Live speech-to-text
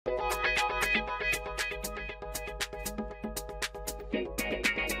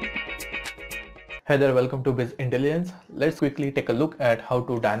Hey there, welcome to Biz Intelligence. Let's quickly take a look at how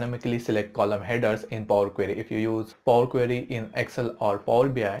to dynamically select column headers in Power Query. If you use Power Query in Excel or Power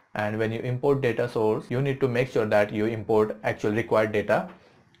BI, and when you import data source, you need to make sure that you import actual required data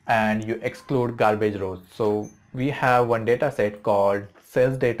and you exclude garbage rows. So we have one data set called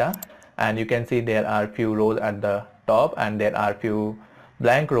sales data, and you can see there are few rows at the top and there are few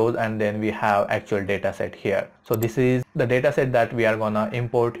blank rows, and then we have actual data set here. So this is the data set that we are gonna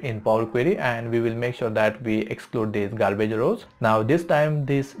import in Power Query, and we will make sure that we exclude these garbage rows. Now this time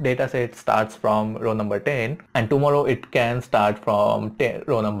this data set starts from row number 10, and tomorrow it can start from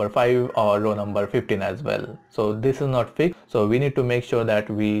row number 5 or row number 15 as well. So this is not fixed, so we need to make sure that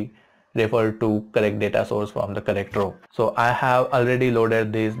we refer to correct data source from the correct row. So I have already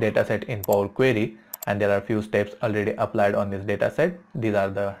loaded this data set in Power Query, and there are few steps already applied on this data set. These are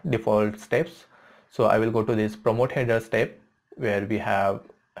the default steps. So I will go to this promote header step where we have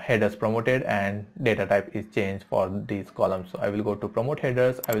headers promoted and data type is changed for these columns. So I will go to promote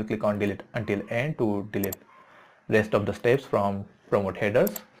headers. I will click on delete until end to delete rest of the steps from promote headers.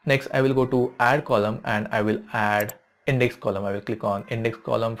 Next I will go to add column and I will add index column. I will click on index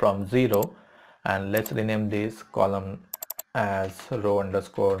column from 0, and let's rename this column as row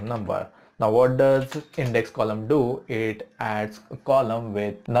underscore number. Now what does index column do? It adds a column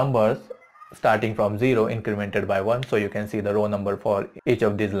with numbers starting from 0 incremented by 1, so you can see the row number for each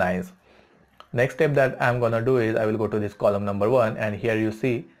of these lines. Next step that I'm gonna do is I will go to this column number 1, and here you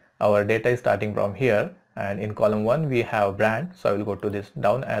see our data is starting from here, and in column 1 we have brand. So I will go to this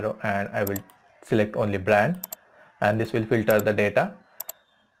down arrow and I will select only brand, and this will filter the data.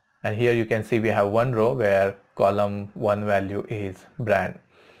 And here you can see we have one row where column 1 value is brand.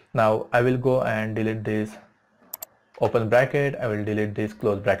 Now I will go and delete this open bracket. I will delete this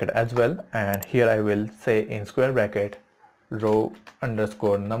close bracket as well, and here I will say in square bracket row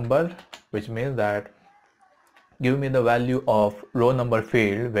underscore number, which means that give me the value of row number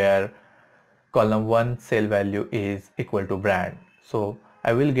field where column 1 cell value is equal to brand. So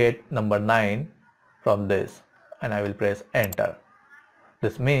I will get number 9 from this, and I will press enter.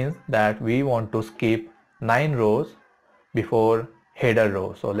 This means that we want to skip 9 rows before header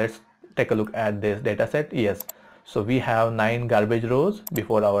row. So let's take a look at this data set. Yes, so we have 9 garbage rows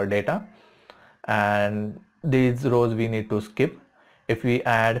before our data, and these rows we need to skip. If we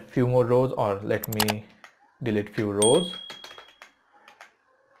add few more rows, or let me delete few rows,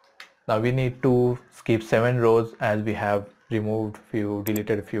 now we need to skip 7 rows as we have removed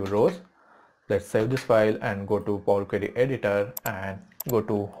deleted few rows. Let's save this file and go to Power Query editor and go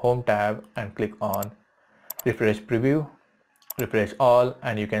to home tab and click on refresh preview, refresh all,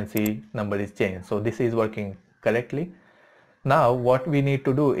 and you can see number is changed. So this is working correctly. Now what we need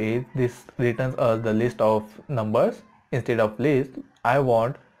to do is this returns us the list of numbers. Instead of list, I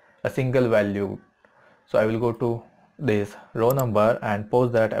want a single value. So I will go to this row number, and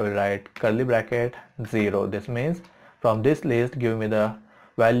post that I will write curly bracket 0. This means from this list give me the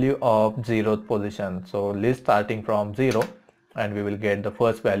value of 0th position. So list starting from 0, and we will get the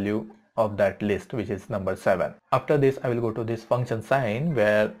first value of that list, which is number 7. After this I will go to this function sign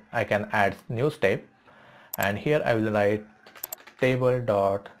where I can add new step, and here I will write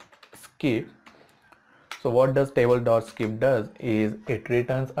table.skip. So what does table.skip does is it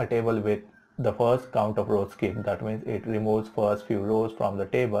returns a table with the first count of rows skipped. That means it removes first few rows from the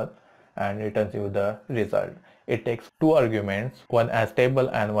table and returns you the result. It takes 2 arguments, one as table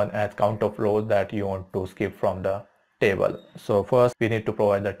and one as count of rows that you want to skip from the table. So first we need to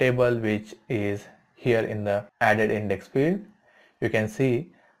provide the table, which is here in the added index field. You can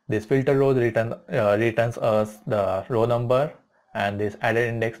see this filter rows returns us the row number, and this added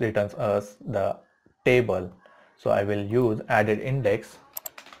index returns us the table. So I will use added index.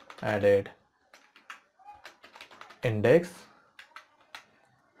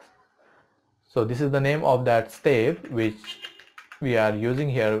 So this is the name of that step which we are using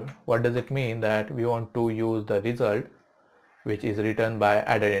here. What does it mean? That we want to use the result which is returned by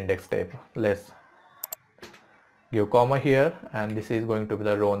added index step. Let's give comma here, and this is going to be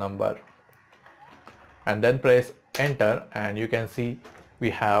the row number, and then press enter, and you can see we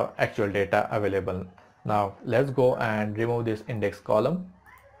have actual data available. Now let's go and remove this index column,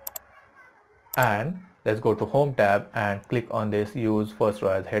 and let's go to home tab and click on this use first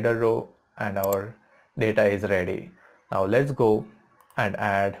row as header row, and our data is ready. Now let's go and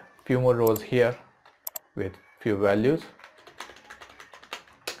add few more rows here with few values.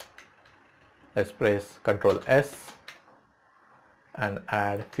 Let's press Ctrl S and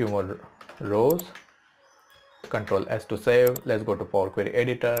add few more rows. Ctrl S to save. Let's go to Power Query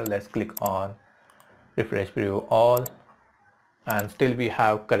editor. Let's click on refresh preview all, and still we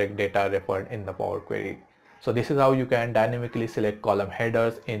have correct data referred in the Power Query. So this is how you can dynamically select column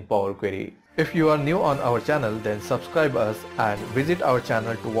headers in Power Query. If you are new on our channel, then subscribe us and visit our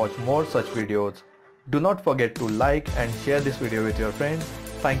channel to watch more such videos. Do not forget to like and share this video with your friends.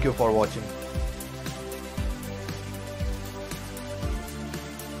 Thank you for watching.